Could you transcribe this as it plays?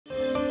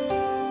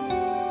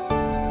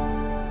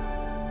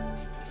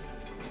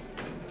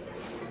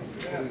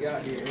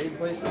got here? Any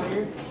place in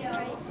here?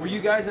 Were you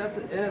guys at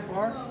the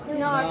NFR?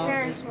 No, our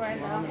parents were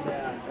though.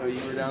 Oh,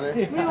 you were down there?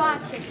 We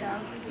watched it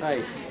though.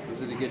 Nice.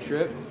 Was it a good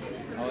trip?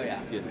 Oh yeah.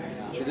 Good.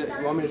 Is it,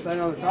 you want me to sign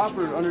on the top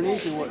or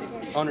underneath or what?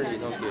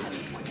 Underneath, okay.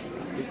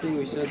 Good thing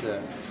we said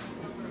that.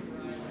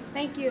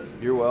 Thank you.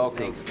 You're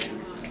welcome.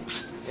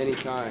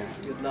 Anytime.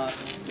 Good luck.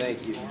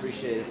 Thank you.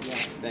 Appreciate it.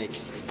 Thanks.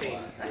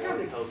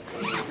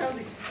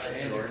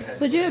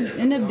 What'd you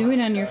end up doing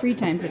on your free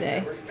time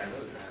today?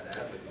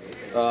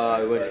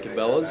 I went to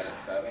Cabela's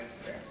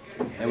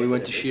and we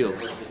went to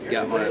Shields.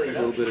 Got my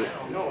little bit of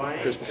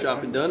Christmas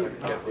shopping done.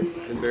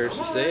 Embarrassed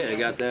to say, I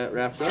got that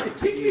wrapped up.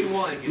 I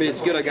mean,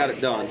 it's good I got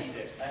it done.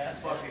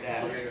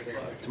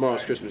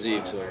 Tomorrow's Christmas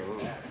Eve, so,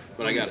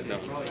 but I got it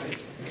done.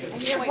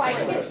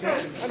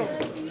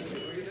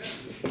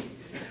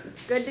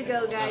 Good to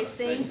go, guys.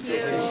 Thank you.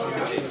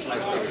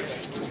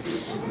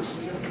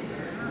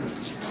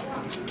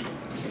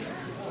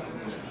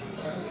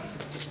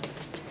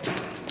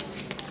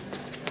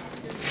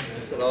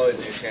 That's what I always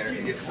do, Tanner.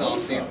 You get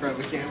saucy in front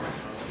of the camera.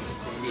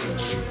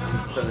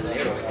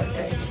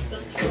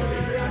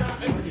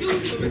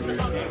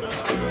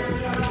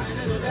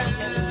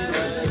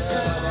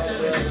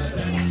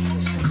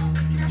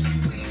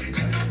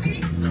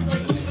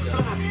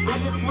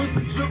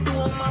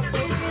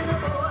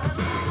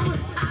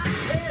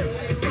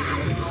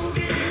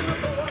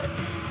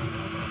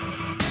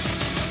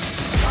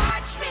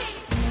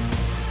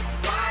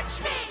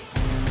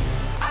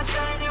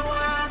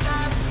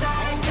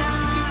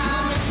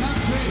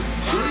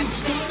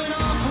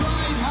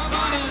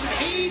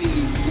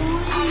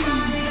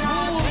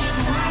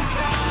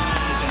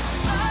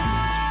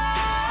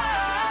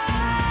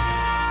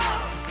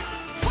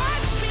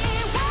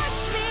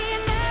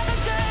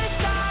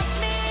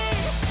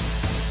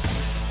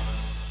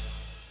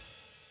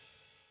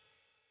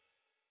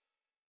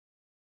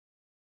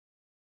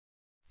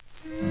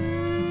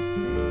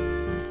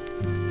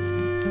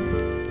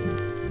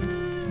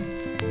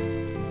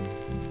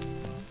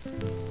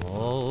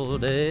 All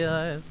day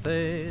I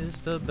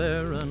faced a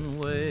barren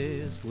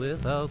waste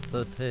without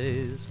the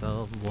taste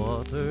of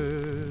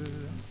water,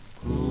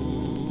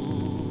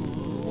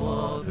 cool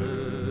water.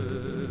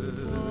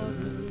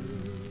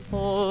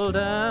 Old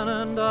Dan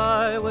and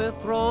I with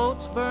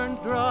throats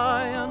burnt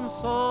dry and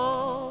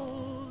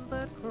souls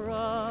that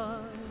cry.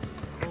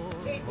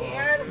 Hey,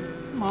 Dad.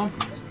 Mom.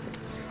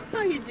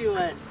 How you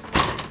doing?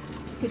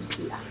 Good to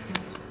see ya.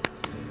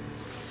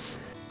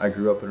 I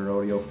grew up in a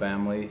rodeo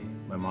family.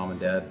 My mom and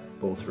dad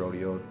both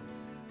rodeoed.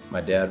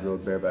 My dad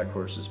rode bareback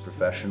horses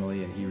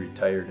professionally and he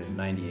retired in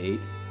 '98.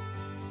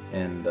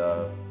 And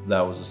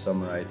that was the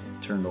summer I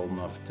turned old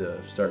enough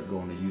to start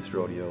going to youth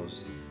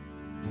rodeos.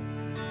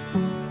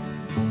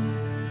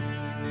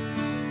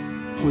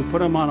 We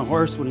put him on a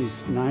horse when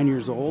he's 9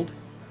 years old,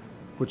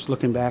 which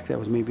looking back, that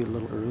was maybe a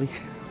little early.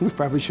 We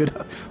probably should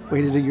have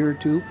waited a year or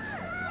two.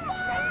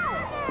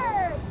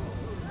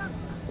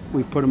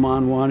 We put him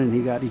on one and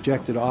he got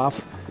ejected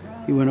off.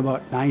 He went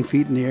about 9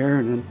 feet in the air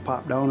and then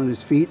popped down on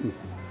his feet and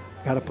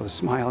got up with a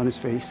smile on his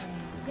face.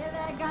 Give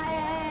that guy a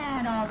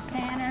hand, oh,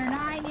 Tanner,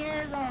 9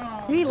 years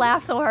old. We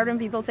laugh so hard when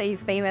people say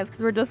he's famous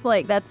because we're just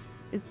like, it's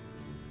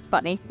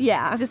funny.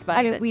 Yeah. It's just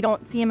funny. I mean, we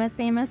don't see him as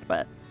famous,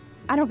 but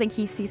I don't think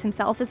he sees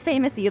himself as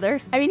famous either.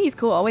 I mean, he's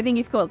cool. We think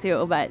he's cool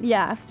too, but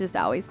yeah, it's just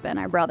always been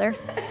our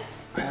brothers.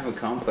 I have a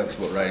complex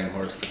about riding a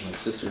horse because my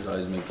sisters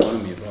always make fun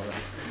of me about it.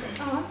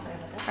 Oh, I'm sorry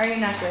about that. Are you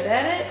not good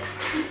at it?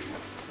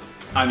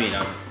 I mean,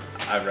 I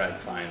ride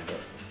fine, but...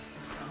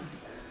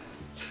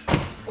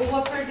 Well,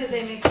 what part did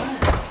they make fun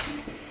of?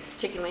 It's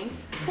chicken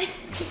wings.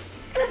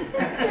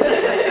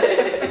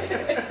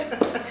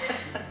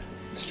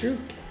 It's true.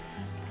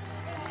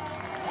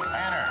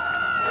 Tanner,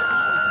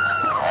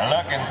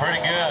 looking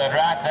pretty good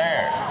right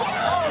there.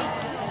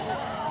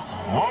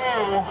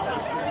 Whoa!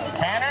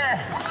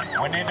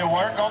 Tanner, we need to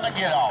work on the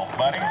get-off,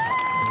 buddy.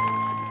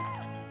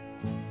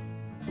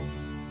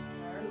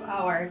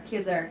 Our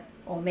kids are,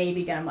 well,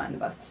 maybe gonna mutton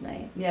bus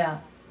tonight.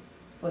 Yeah.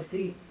 We'll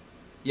see.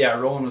 Yeah,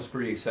 Rowan was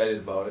pretty excited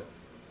about it.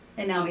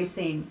 And now he's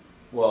saying,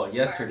 Well,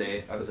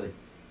 yesterday, I was like,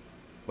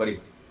 buddy,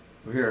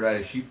 we're here to ride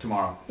a sheep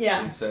tomorrow.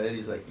 Yeah. He said it.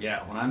 He's like,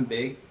 yeah, when I'm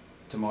big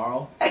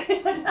tomorrow,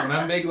 when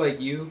I'm big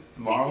like you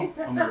tomorrow,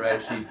 I'm going to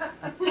ride a sheep.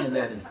 And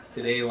then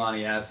today,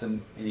 Lonnie asked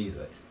him, and he's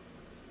like,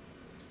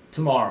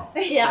 tomorrow.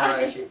 Yeah. I'll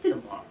ride a sheep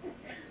tomorrow.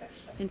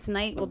 And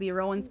tonight will be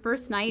Rowan's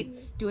first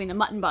night doing the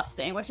mutton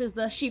busting, which is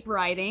the sheep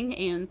riding.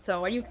 And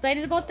so, are you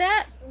excited about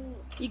that?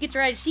 You get to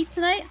ride a sheep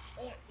tonight?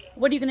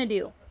 What are you gonna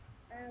do?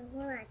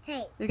 Hold on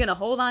tight. You're gonna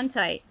hold on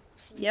tight.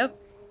 Yep.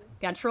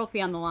 Got a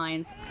trophy on the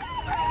lines.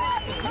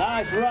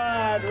 Nice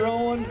ride,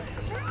 Rowan.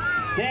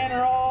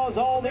 Tanner Oz,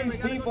 all these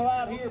people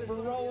out here for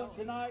Rowan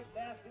tonight.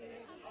 That's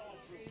it.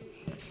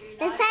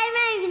 This time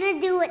I'm gonna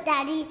do what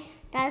Daddy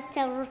does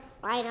to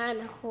ride on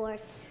a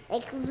horse.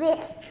 Like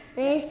this.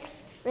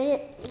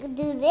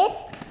 Do this,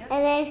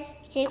 and then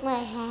shake my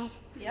head.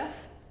 Yep.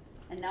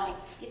 And now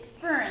get to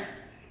spurring.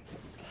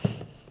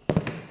 There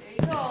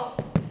you go.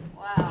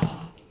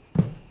 Wow.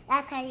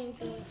 That's how you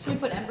do it. Should we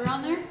put Ember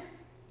on there?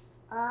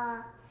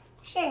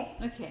 Sure.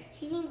 Okay.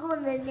 She can go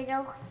in the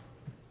middle.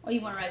 Oh,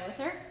 you want to ride with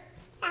her?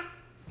 Yeah.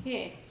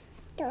 Okay.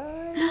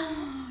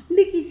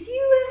 Look at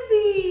you,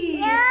 Emmy.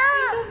 No.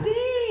 So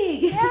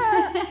big.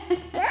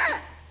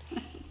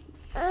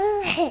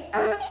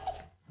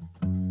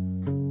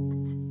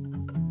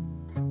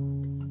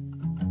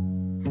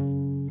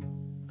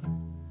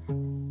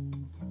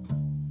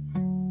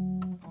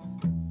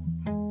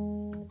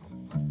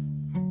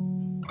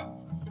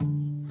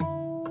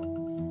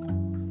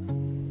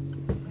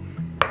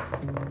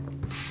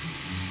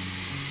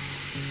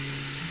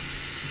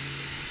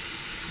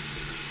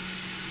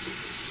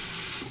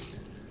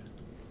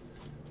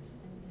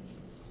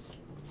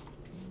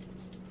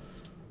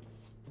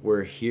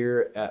 We're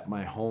here at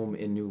my home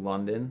in New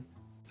London.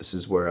 This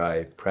is where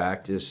I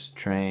practice,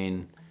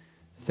 train,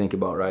 think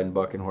about riding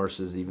bucking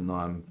horses, even though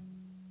I'm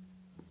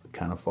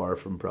kind of far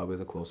from probably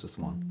the closest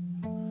one.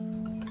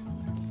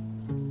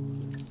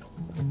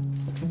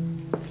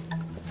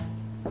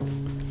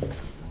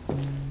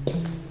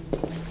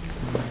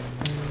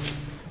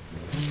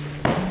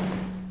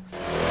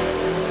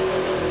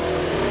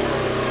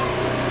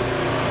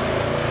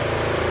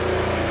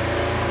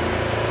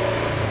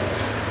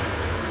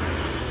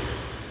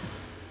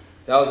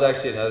 That was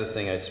actually another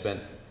thing I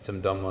spent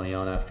some dumb money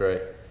on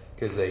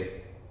because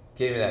they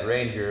gave me that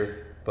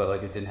Ranger, but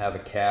like it didn't have a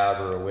cab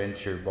or a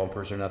winch or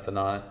bumpers or nothing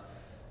on it,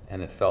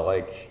 and it felt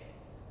like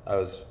I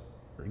was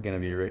gonna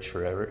be rich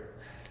forever.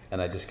 And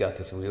I just got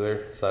this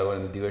wheeler, so I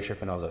went in the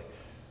dealership and I was like,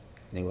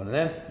 need one of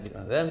them, need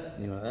one of them,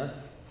 need one of them.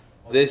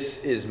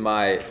 This is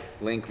my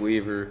Link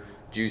Weaver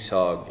Juice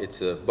Hog.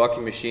 It's a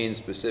bucking machine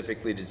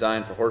specifically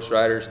designed for horse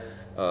riders,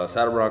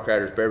 saddle bronc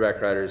riders,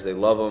 bareback riders. They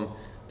love them.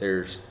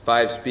 There's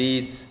 5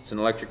 speeds, it's an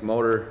electric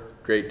motor,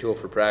 great tool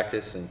for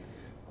practice, and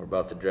we're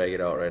about to drag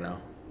it out right now.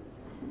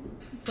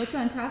 What's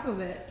on top of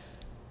it?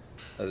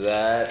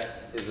 That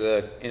is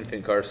an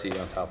infant car seat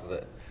on top of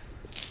it.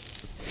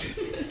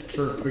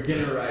 For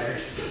beginner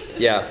riders.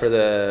 Yeah,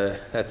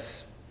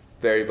 that's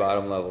very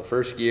bottom level.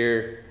 First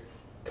gear,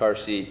 car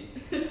seat,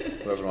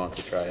 whoever wants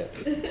to try it.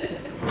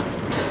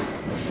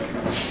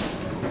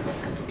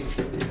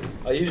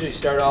 I usually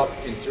start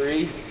off in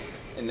 3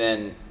 and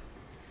then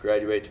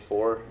graduate to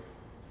 4,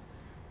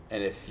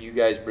 and if you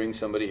guys bring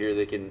somebody here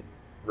that can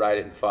ride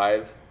it in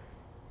 5,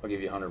 I'll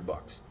give you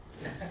 $100.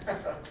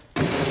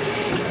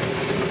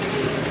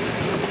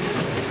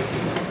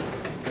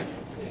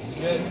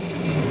 Good.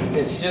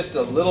 It's just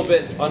a little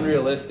bit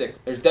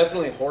unrealistic. There's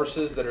definitely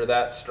horses that are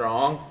that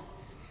strong,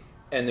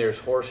 and there's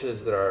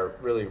horses that are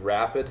really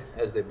rapid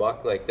as they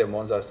buck, like them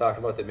ones I was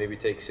talking about that maybe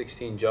take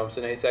 16 jumps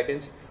in 8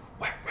 seconds.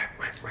 Whack, whack,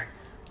 whack, whack.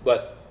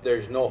 But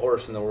there's no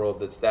horse in the world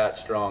that's that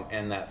strong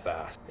and that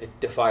fast. It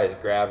defies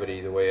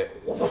gravity the way it...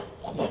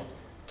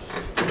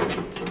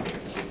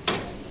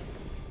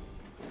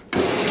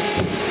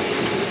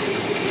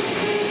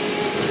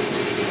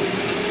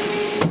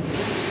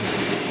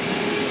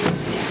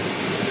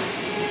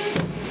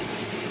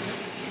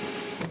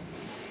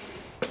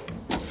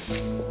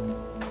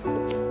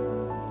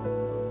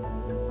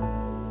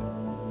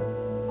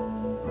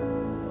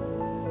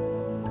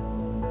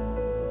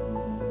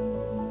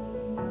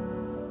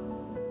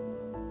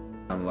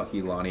 I'm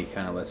lucky Lonnie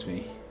kind of lets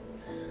me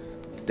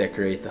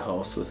decorate the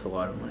house with a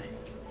lot of my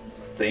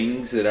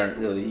things that aren't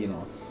really, you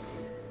know,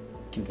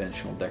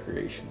 conventional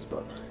decorations.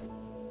 But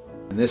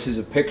and this is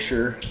a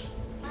picture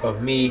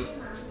of me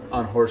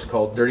on a horse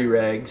called Dirty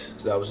Rags.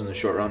 So that was in the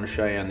short round of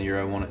Cheyenne the year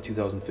I won it,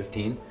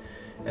 2015.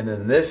 And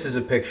then this is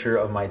a picture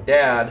of my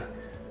dad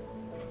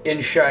in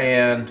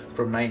Cheyenne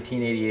from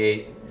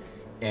 1988,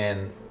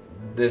 and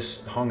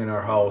this hung in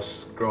our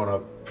house growing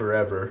up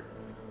forever.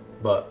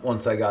 But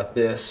once I got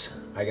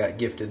this, I got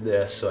gifted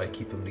this, so I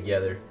keep them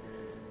together.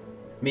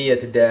 Me at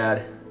the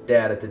dad,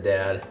 dad at the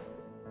dad.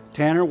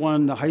 Tanner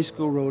won the high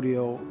school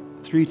rodeo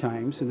 3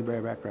 times in the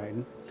bareback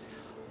riding.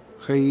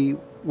 He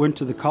went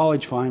to the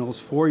college finals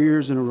 4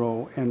 years in a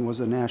row and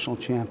was a national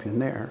champion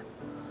there.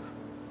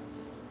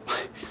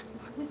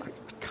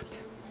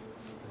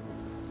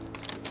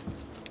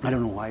 I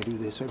don't know why I do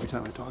this every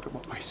time I talk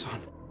about my son.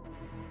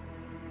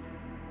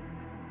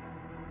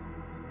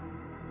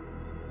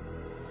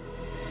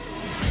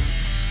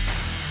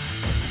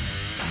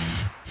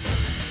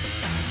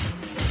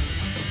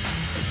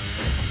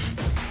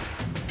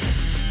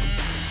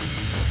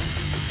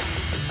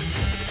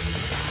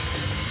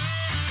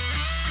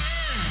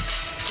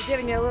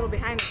 Giving you a little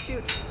behind the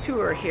chutes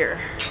tour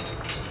here.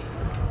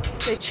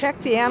 They check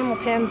the animal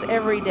pens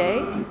every day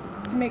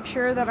to make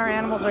sure that our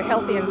animals are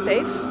healthy and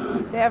safe.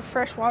 They have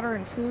fresh water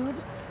and food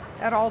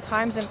at all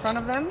times in front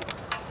of them.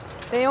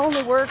 They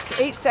only work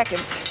 8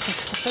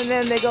 seconds and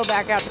then they go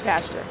back out to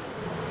pasture.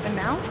 And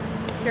now,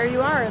 here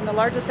you are in the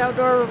largest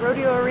outdoor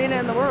rodeo arena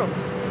in the world.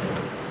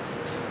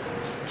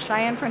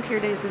 Cheyenne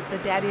Frontier Days is the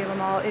daddy of them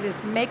all. It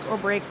is make or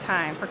break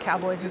time for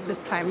cowboys at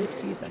this time of the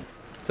season.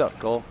 What's up,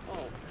 Cole?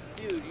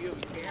 Dude, you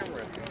have a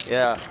camera.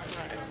 Yeah.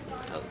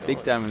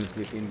 Big time in this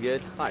weekend.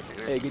 Good? Hi.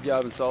 Hey, good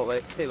job in Salt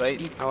Lake. Hey,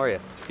 Leighton. How are you?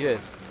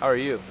 Yes. How are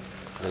you?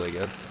 Really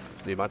good.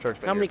 Dude, my truck's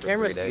been How many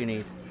cameras do you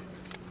need?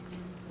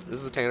 This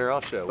is a Tanner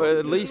Ross show. Well,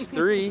 at least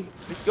 3.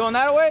 It's going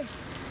that way?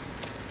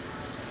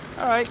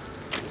 All right.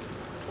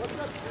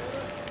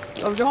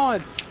 How's it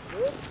going?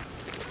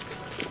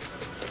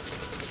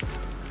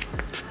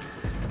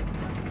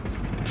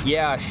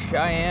 Yeah,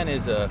 Cheyenne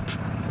is a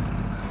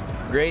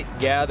great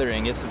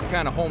gathering. It's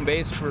kind of home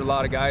base for a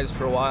lot of guys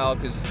for a while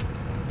because,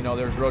 you know,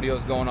 there's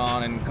rodeos going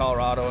on in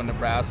Colorado and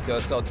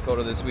Nebraska, South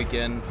Dakota this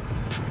weekend.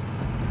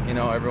 You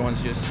know,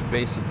 everyone's just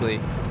basically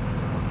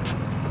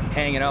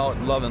hanging out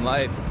and loving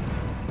life.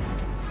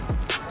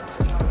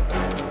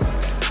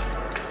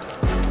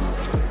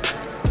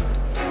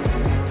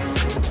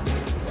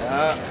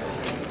 Yeah.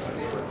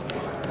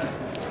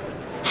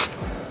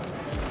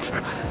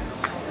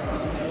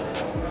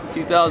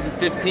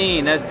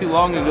 2015, that's too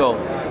long ago.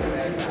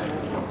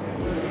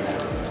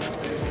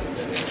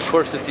 Of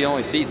course, it's the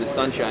only seat in the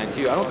sunshine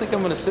too. I don't think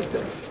I'm gonna sit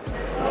there.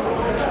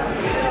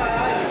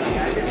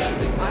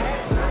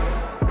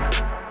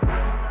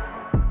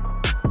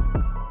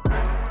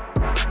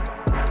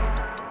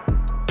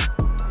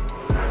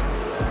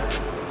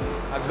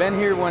 I've been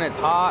here when it's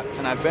hot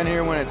and I've been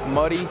here when it's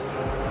muddy.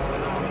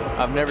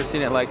 I've never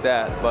seen it like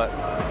that, but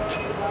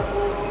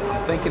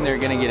I'm thinking they're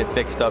gonna get it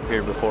fixed up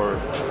here before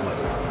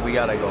we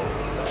gotta go.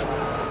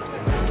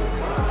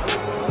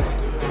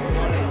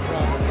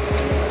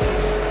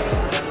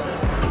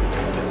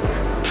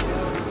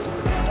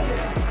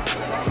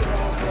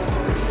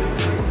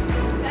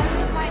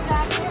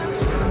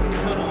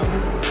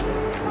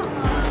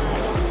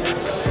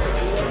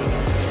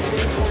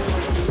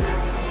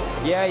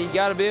 Yeah, you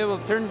gotta be able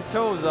to turn your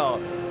toes out.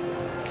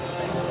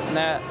 And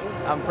that,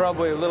 I'm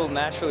probably a little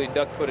naturally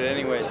duck-footed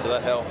anyway, so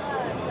that helps.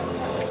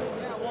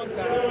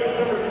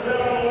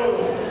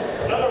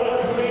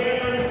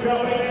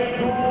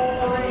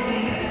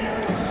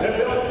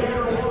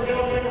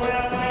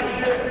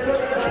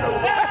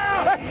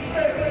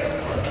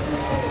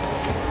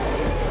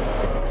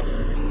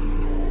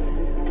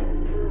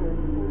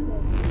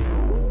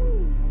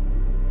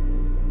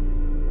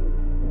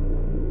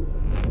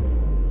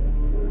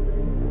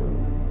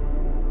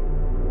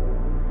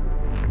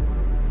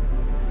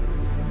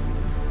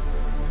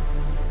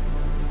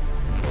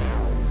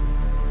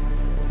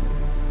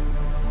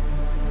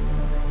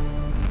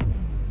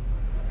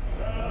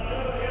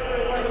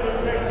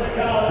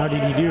 How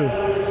did he do?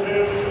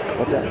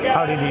 What's that?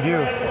 How did he do?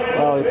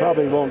 Well, he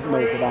probably won't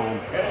make it on.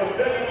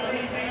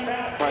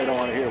 Probably don't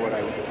want to hear what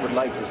I would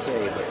like to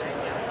say,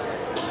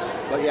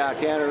 but yeah,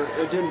 Tanner,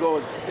 it didn't go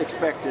as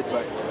expected,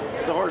 but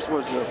the horse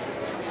was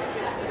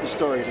the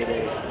story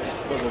today. Just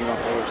wasn't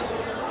enough horse.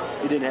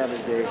 He didn't have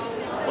his day.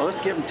 Well,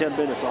 let's give him 10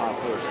 minutes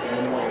off first,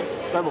 and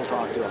then we'll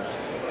talk to him.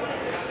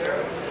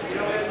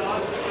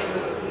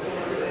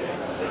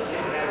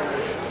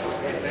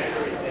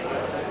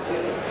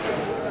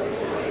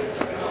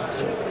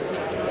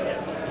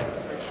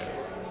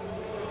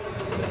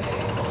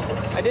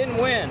 I didn't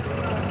win.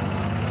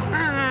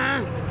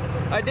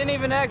 I didn't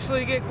even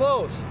actually get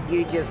close.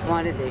 You just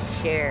wanted to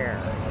share,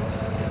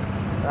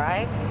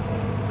 right?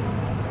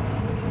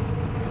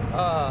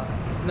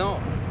 No.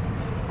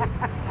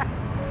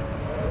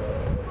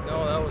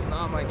 No, that was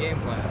not my game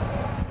plan.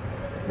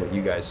 What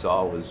you guys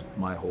saw was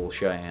my whole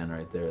Cheyenne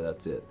right there,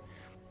 that's it.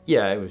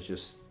 Yeah, it was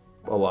just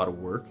a lot of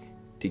work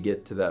to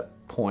get to that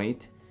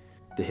point,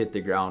 to hit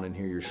the ground and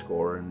hear your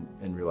score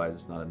and realize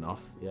it's not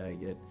enough. Yeah, I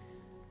get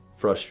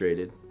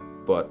frustrated,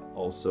 but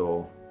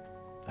also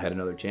I had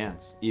another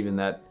chance. Even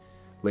that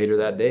later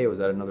that day, I was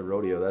at another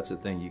rodeo. That's the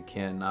thing, you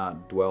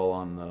cannot dwell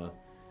on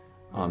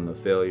the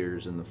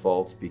failures and the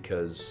faults,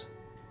 because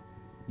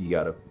you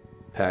gotta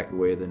pack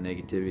away the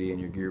negativity in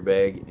your gear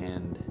bag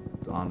and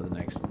it's on to the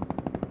next one.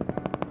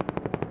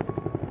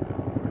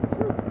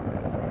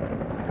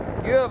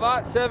 You have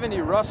Ot 70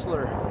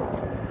 Rustler.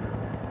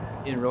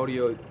 In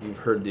rodeo, you've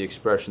heard the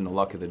expression, the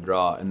luck of the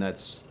draw, and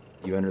that's,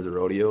 you enter the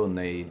rodeo and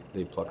they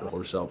pluck a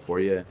horse out for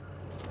you.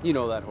 You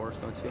know that horse,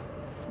 don't you?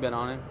 Been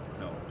on him?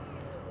 No.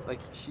 Like,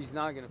 she's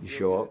not gonna You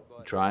show up,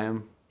 you try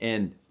him,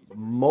 and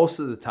most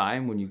of the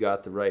time when you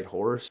got the right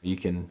horse, you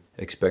can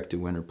expect to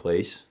win or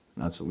place.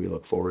 That's what we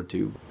look forward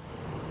to.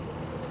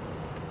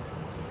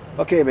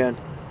 Okay, man.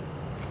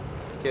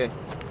 Okay.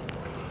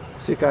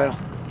 See you, Kyle.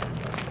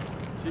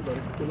 See you, buddy.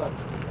 Good luck.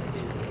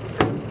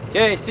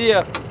 Okay, see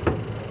ya.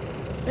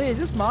 Hey, is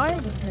this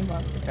mine?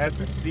 That's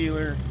a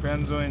sealer.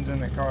 Benzoin's in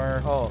the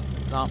car. Oh,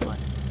 not mine.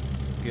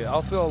 Good.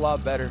 I'll feel a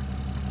lot better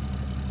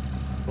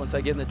once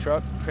I get in the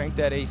truck, crank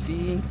that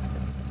AC.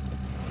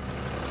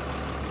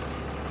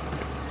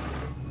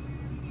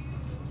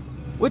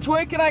 Which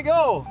way can I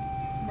go?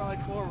 Probably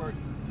forward.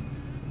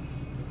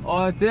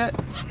 Oh, that's it?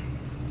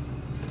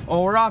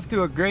 Oh, we're off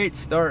to a great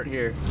start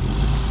here.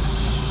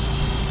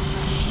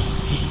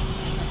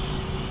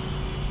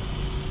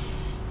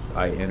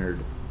 I entered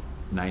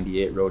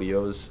 98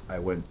 rodeos. I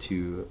went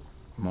to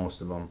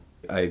most of them.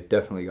 I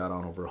definitely got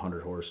on over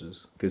 100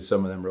 horses, because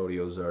some of them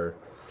rodeos are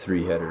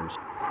 3 headers.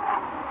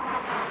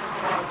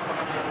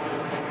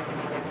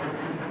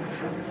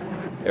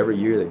 Every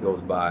year that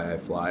goes by, I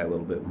fly a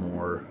little bit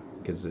more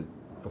because it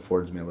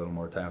affords me a little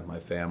more time with my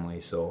family.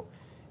 So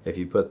If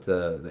you put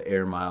the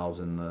air miles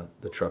and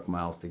the truck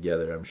miles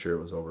together, I'm sure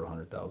it was over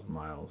 100,000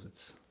 miles.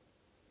 It's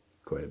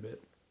quite a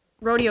bit.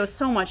 Rodeo is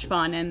so much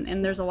fun,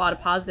 and there's a lot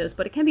of positives,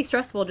 but it can be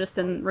stressful just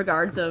in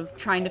regards of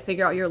trying to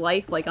figure out your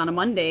life, like on a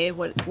Monday,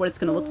 what it's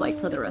going to look like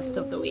for the rest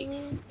of the week.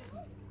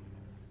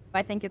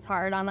 I think it's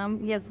hard on him.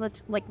 He has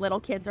like little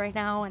kids right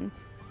now, and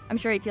I'm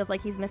sure he feels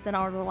like he's missing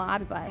out a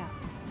lot, but... Yeah.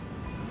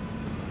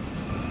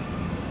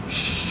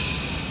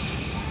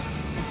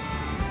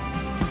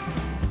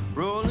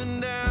 Rolling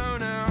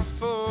down our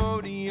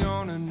 40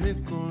 on a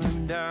nickel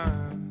and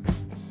dime.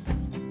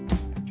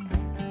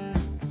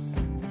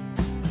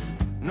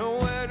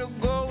 Nowhere to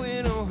go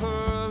in a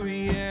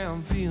hurry, yeah,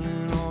 I'm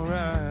feeling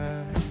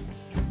alright.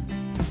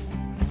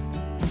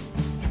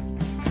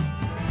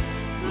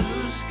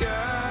 Blue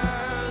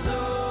skies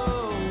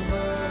overhead.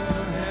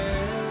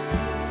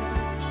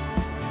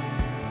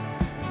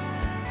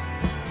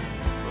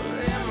 Well,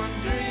 am I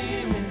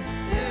dreaming?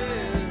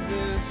 Is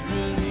this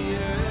really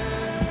it?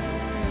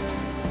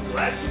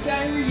 That's the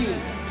guy you're using.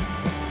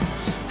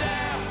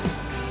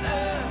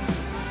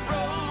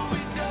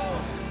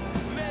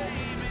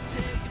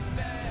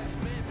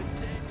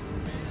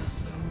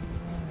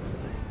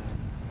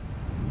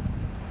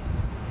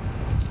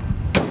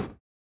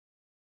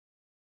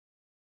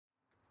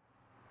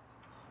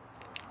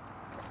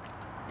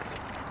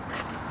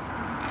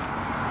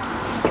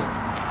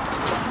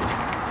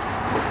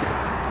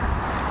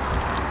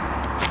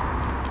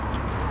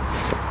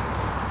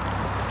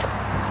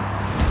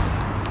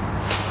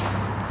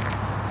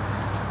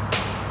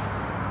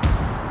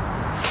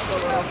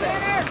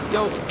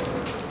 Yo,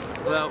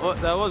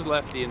 that was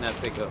Lefty in that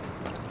pickup.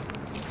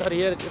 Thought he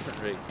had a different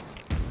rig.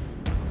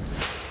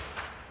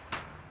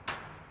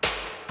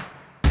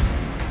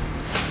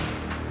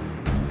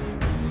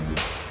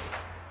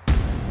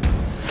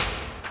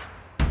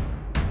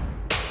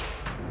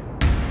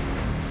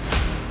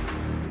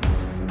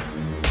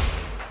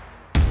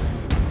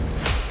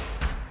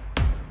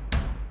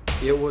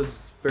 It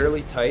was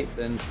fairly tight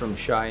then from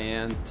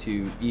Cheyenne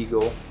to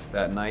Eagle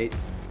that night.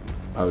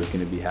 I was going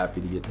to be happy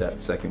to get that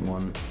second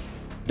one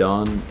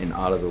done and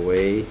out of the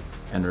way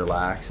and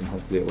relax, and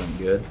hopefully it went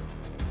good.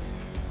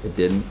 It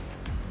didn't.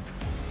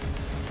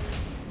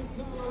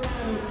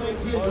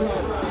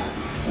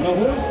 A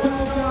horse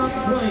called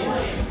playing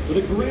for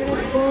the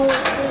Granite Falls,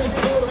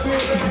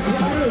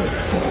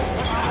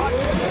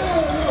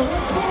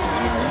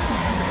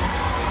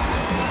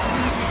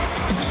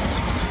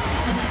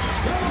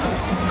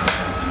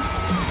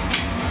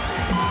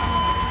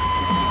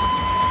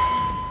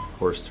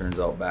 Horse turns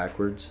out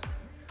backwards.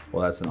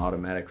 Well, that's an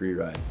automatic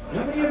re-ride.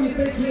 How many of you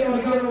think he ought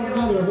to get on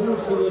another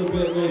horse a little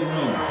bit later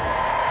on?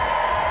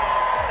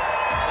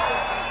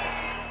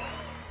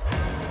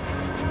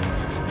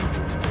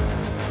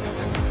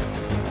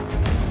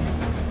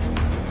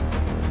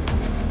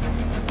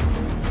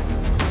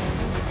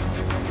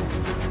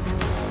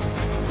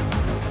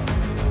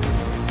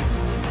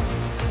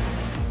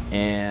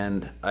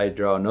 And I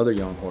draw another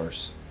young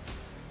horse,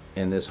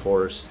 and this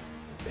horse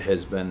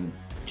has been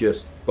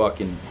just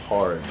bucking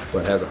hard,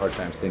 but has a hard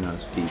time staying on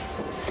his feet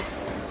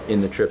in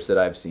the trips that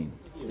I've seen.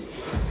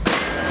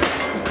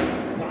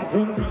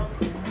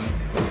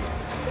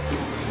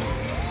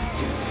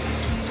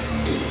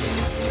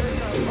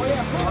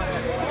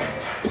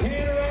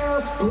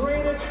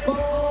 Granite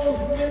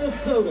Falls,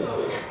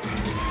 Minnesota.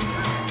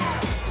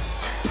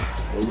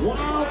 The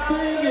wild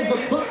thing is the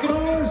bucket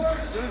horse.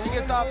 As soon as he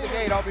gets off the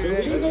gate, I'll be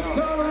ready. Eagle,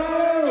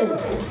 Colorado.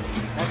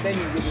 And then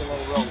you give you a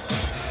little roll.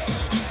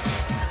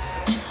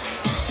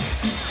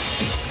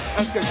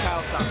 That's good,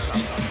 Kyle. Stop.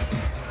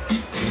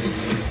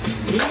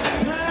 It's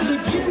time to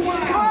get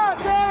wild. Come on,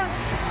 Dan!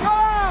 Go!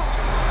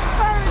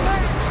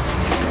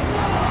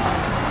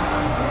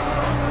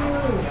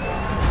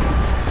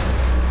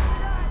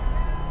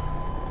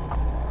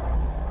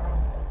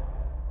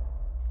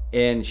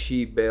 And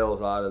she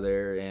bails out of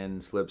there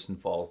and slips and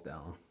falls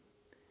down.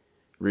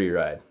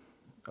 Re-ride.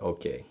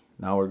 Okay,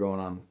 now we're going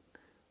on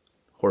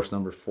horse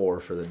number 4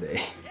 for the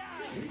day.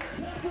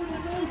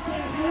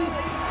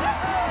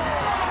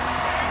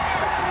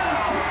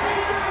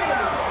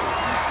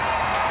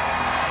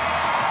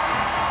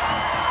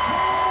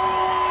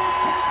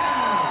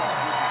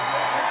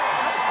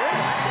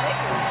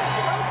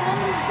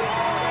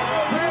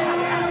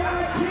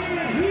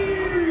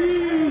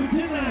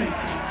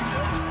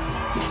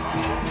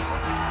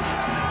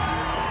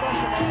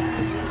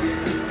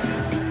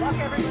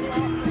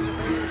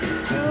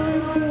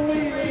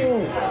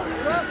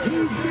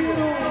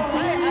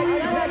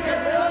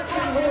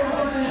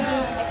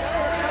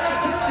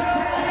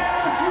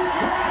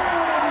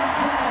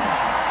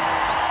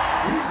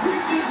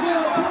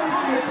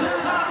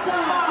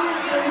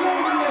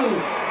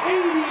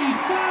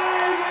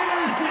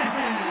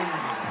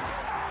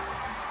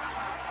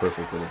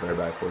 Perfect little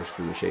bareback horse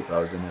for the shape I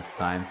was in at the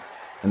time,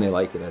 and they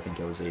liked it. I think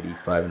I was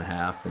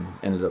 85.5 and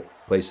ended up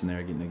placing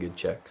there, getting a good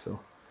check. So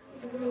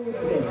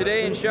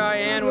Today in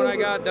Cheyenne, when I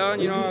got done,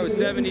 I was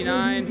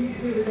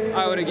 79.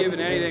 I would have given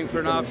anything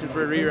for an option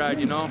for a re-ride,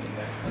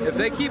 if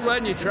they keep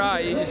letting you try,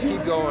 you just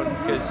keep going,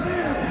 because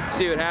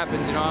see what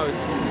happens. You know, I was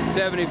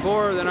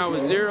 74, then I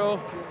was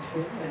 0,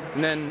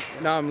 and then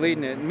now I'm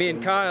leading it. Me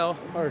and Kyle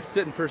are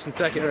sitting first and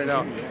second right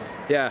now.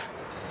 Yeah,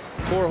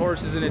 4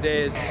 horses in a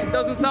day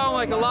doesn't sound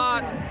like a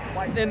lot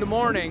in the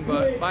morning,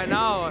 but by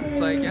now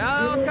it's like,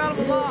 yeah, that was kind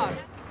of a lot.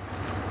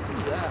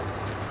 Yeah.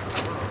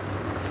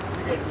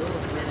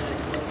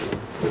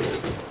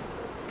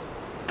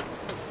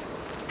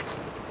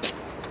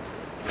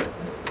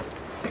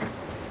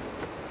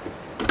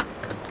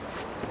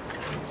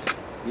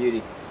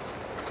 Beauty.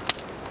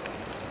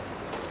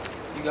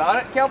 You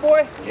got it,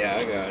 cowboy? Yeah,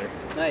 I got her.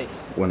 Nice.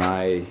 When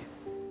I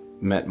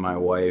met my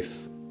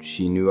wife,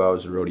 she knew I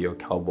was a rodeo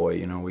cowboy.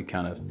 You know, we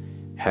kind of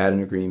had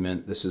an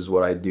agreement. This is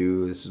what I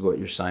do. This is what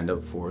you're signed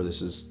up for.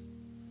 This is,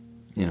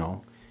 you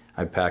know,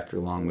 I packed her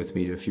along with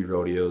me to a few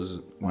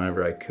rodeos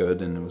whenever I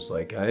could, and it was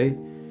like, hey,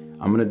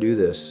 I'm gonna do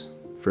this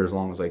for as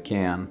long as I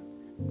can.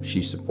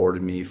 She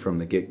supported me from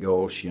the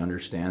get-go. She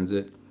understands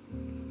it.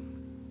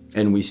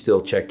 And we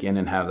still check in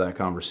and have that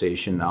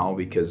conversation now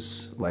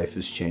because life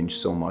has changed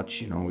so much.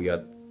 You know, we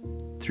got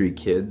 3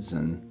 kids,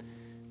 and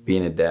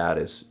being a dad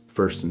is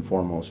first and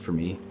foremost for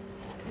me.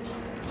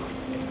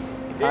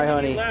 Hi,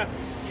 honey.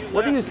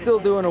 What are you still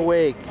doing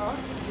awake?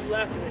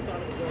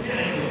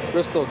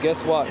 Bristol,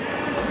 guess what?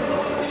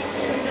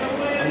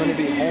 I'm gonna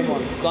be home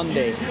on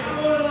Sunday.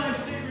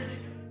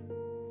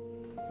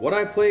 What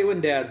I play when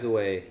Dad's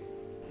away?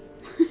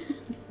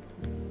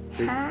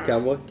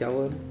 Cowboy,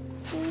 cowboy.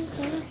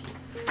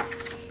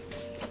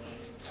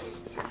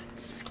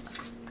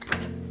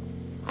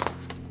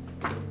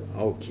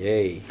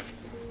 Okay.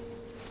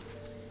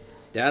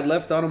 Dad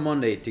left on a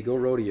Monday to go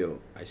rodeo.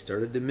 I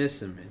started to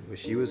miss him and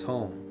wish he was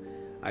home.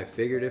 I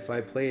figured if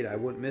I played, I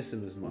wouldn't miss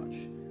him as much.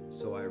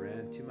 So I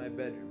ran to my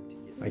bedroom to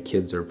get... My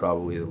kids are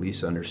probably the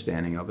least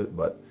understanding of it,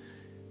 but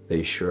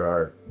they sure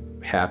are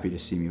happy to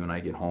see me when I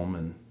get home,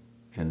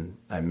 and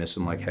I miss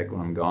them like heck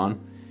when I'm gone.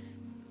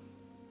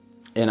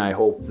 And I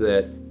hope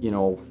that, you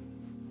know,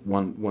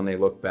 when they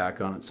look back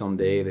on it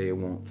someday, they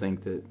won't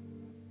think that,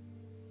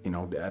 you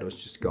know, Dad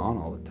was just gone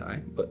all the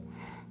time, but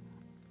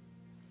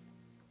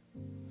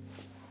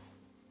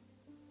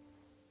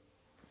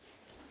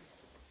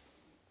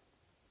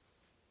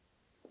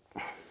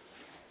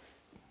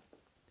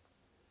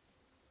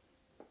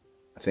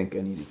I think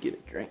I need to get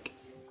a drink.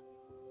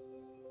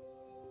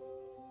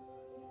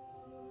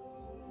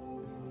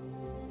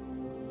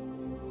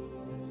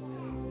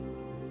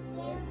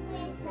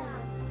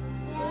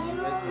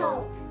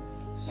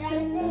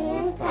 Strength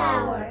and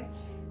power,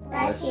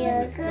 bless you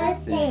with good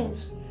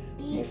things.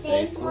 Be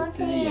faithful to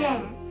the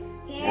end.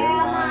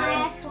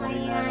 Jeremiah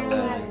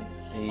 29:11.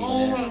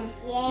 Amen.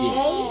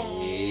 Yay.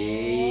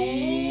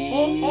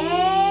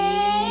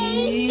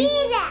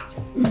 Jesus.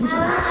 Can you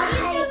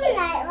put the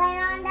nightlight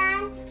on,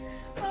 Dad?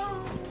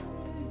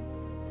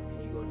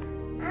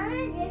 I'm a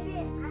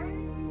different.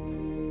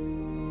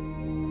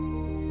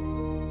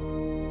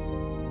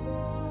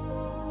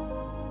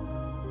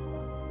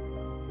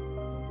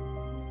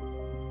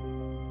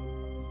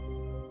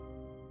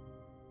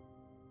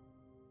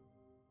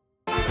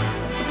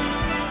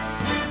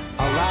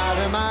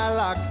 My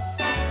luck,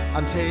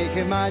 I'm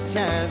taking my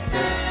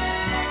chances.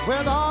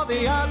 With all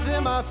the odds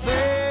in my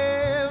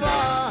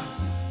favor,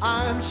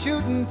 I'm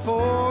shooting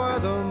for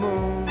the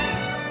moon,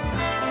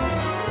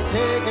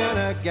 taking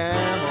a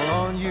gamble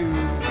on you.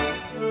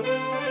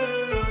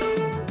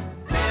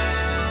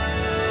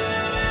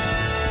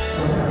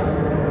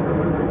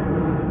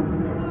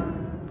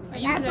 Are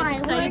you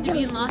guys excited to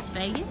be in Las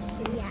Vegas?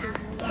 Yeah.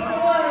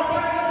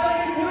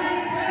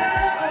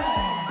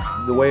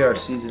 The way our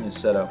season is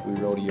set up, we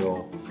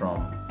rodeo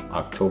from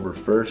October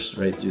 1st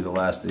right through the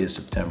last day of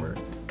September.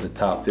 The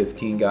top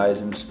 15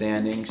 guys in the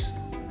standings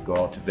go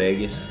out to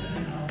Vegas,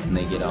 and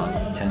they get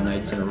on 10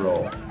 nights in a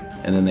row.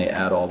 And then they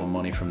add all the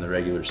money from the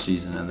regular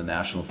season and the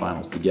National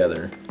Finals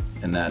together,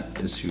 and that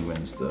is who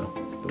wins the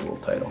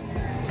world title.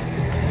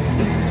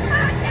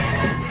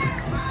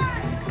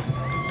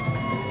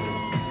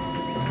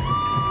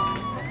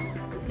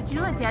 Did you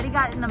know that Daddy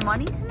got in the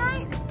money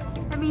tonight?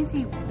 That means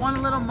he won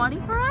a little money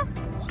for us?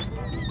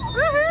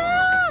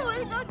 Woohoo! Way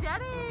to go,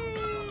 Daddy!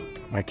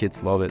 My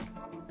kids love it.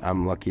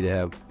 I'm lucky to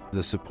have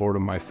the support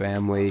of my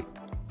family.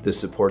 The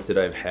support that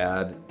I've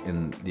had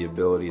and the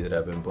ability that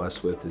I've been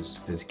blessed with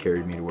has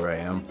carried me to where I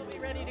am.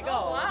 Ready to go.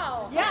 Oh,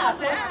 wow. Yeah,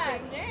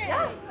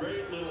 Yeah.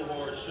 Great little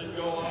horse. Should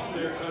go off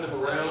there kind of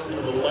around to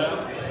the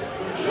left.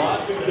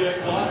 Lots of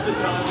kick, lots of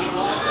timing,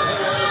 lots of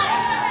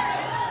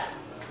hair.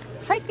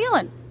 How you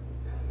feeling?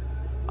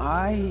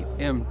 I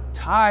am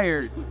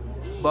tired,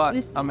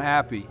 but I'm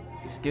happy.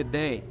 It's a good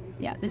day.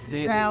 Yeah, this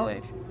Day is of the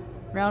day.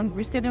 round.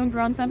 We're still doing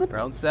round 7.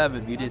 Round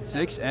 7. We did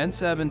 6 and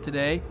 7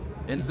 today.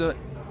 It's a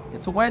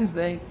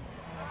Wednesday.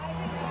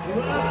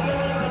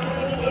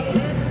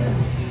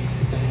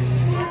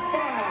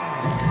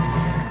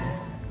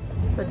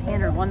 So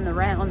Tanner won the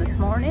round this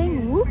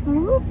morning. Whoop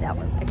whoop! That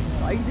was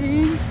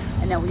exciting.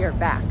 And now we are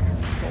back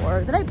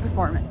for the night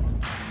performance.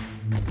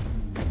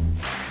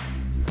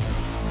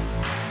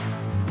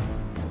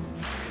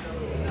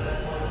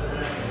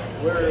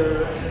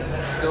 We're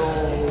so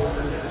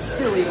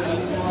silly.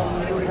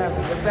 We're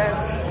having the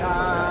best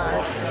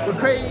time. We're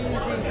crazy.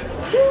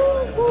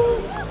 Woo,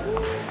 woo.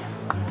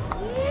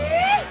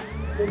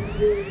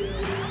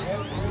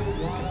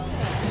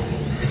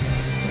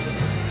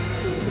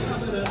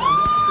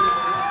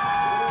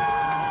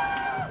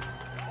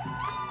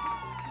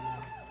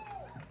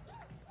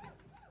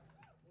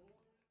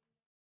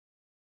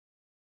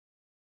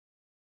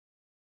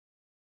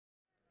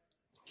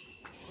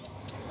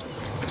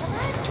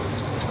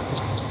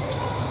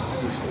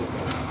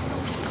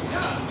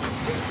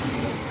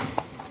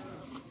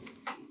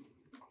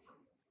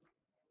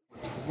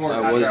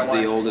 I was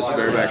the oldest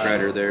bareback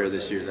rider there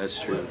this year,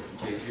 that's true.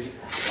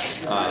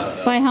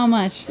 By how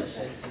much?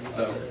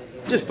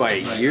 Just by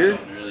a year.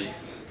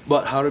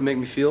 But how did it make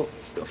me feel?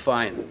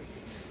 Fine.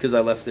 Because I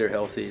left there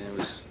healthy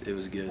and it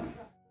was good.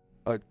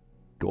 A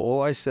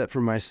goal I set for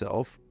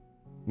myself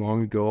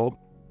long ago,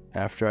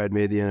 after I'd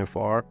made the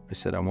NFR, I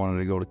said I wanted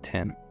to go to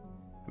 10.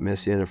 I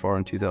missed the NFR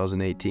in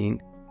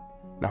 2018.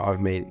 Now I've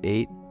made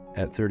 8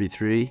 at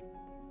 33.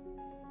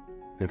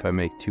 If I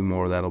make 2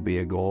 more, that'll be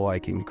a goal I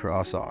can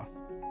cross off.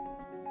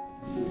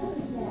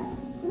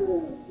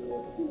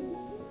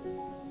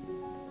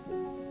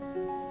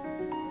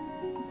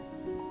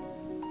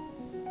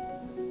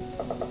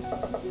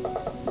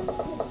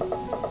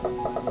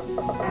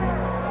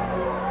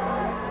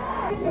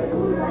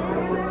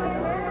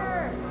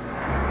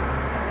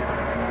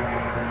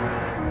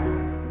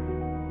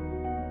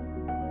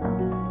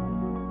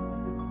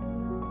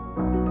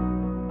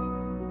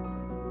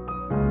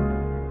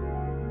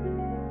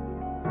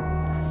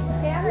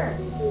 Tanner,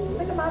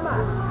 look at Mama.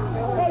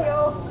 Hey,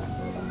 yo.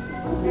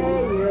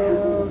 Hey,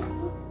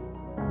 you.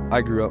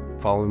 I grew up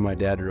following my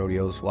dad to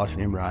rodeos, watching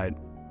him ride,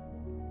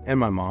 and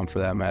my mom for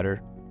that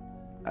matter.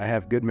 I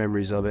have good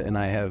memories of it, and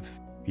I have,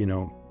 you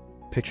know,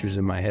 pictures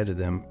in my head of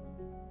them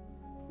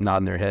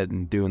nodding their head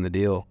and doing the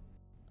deal.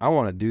 I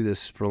want to do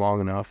this for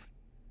long enough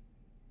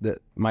that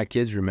my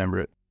kids remember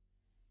it.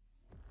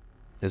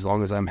 As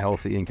long as I'm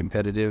healthy and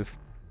competitive,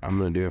 I'm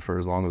going to do it for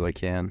as long as I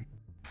can.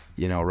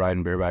 You know,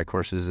 riding bareback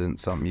horses isn't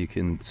something you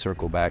can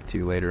circle back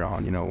to later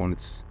on. You know, when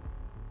it's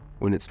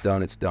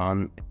done, it's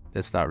done.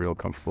 It's not real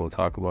comfortable to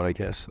talk about, I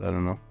guess. I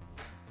don't know.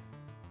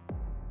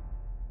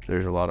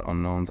 There's a lot of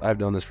unknowns. I've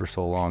done this for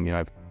so long. You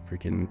know,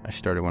 I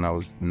started when I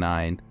was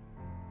 9,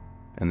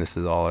 and this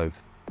is all I've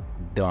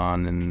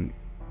done and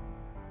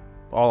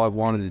all I've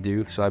wanted to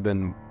do. So I've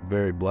been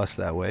very blessed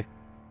that way.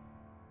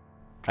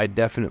 I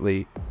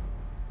definitely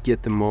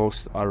get the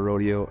most out of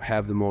rodeo,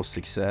 have the most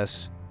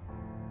success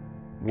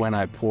when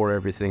I pour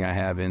everything I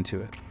have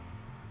into it.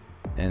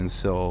 And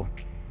so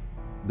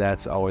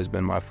that's always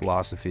been my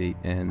philosophy,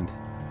 and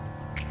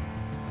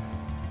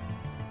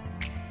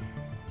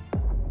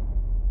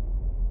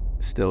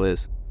still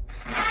is.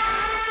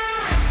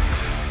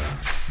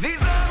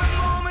 These are the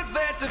moments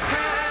that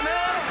define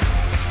us.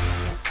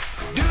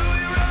 Do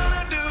we run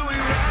or do we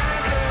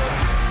rise up?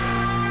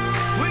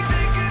 We're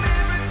taking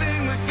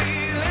everything we're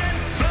feeling,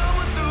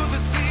 blowing through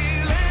the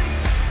ceiling.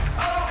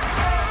 Oh,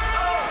 oh,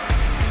 oh.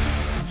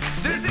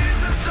 This is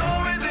the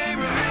story they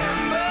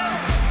remember.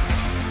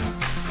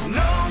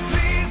 No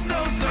peace, no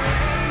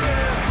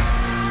surrender.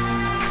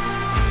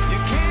 You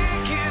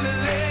can't kill a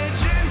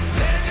legend.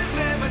 Legends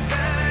never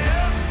die.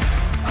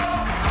 Oh,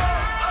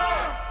 oh,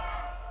 oh.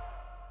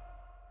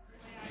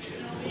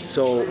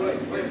 So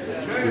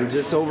we were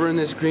just over in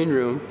this green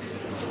room,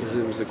 because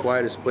it was the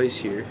quietest place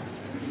here.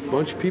 A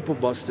bunch of people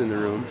bust in the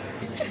room.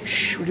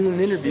 Shh, we're doing an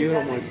interview, and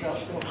I'm like,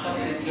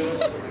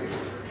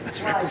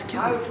 let's wreck this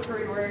kid.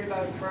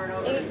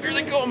 Here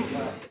they come.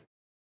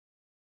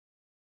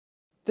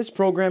 This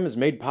program is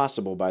made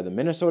possible by the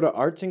Minnesota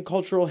Arts and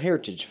Cultural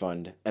Heritage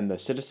Fund and the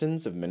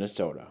citizens of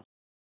Minnesota.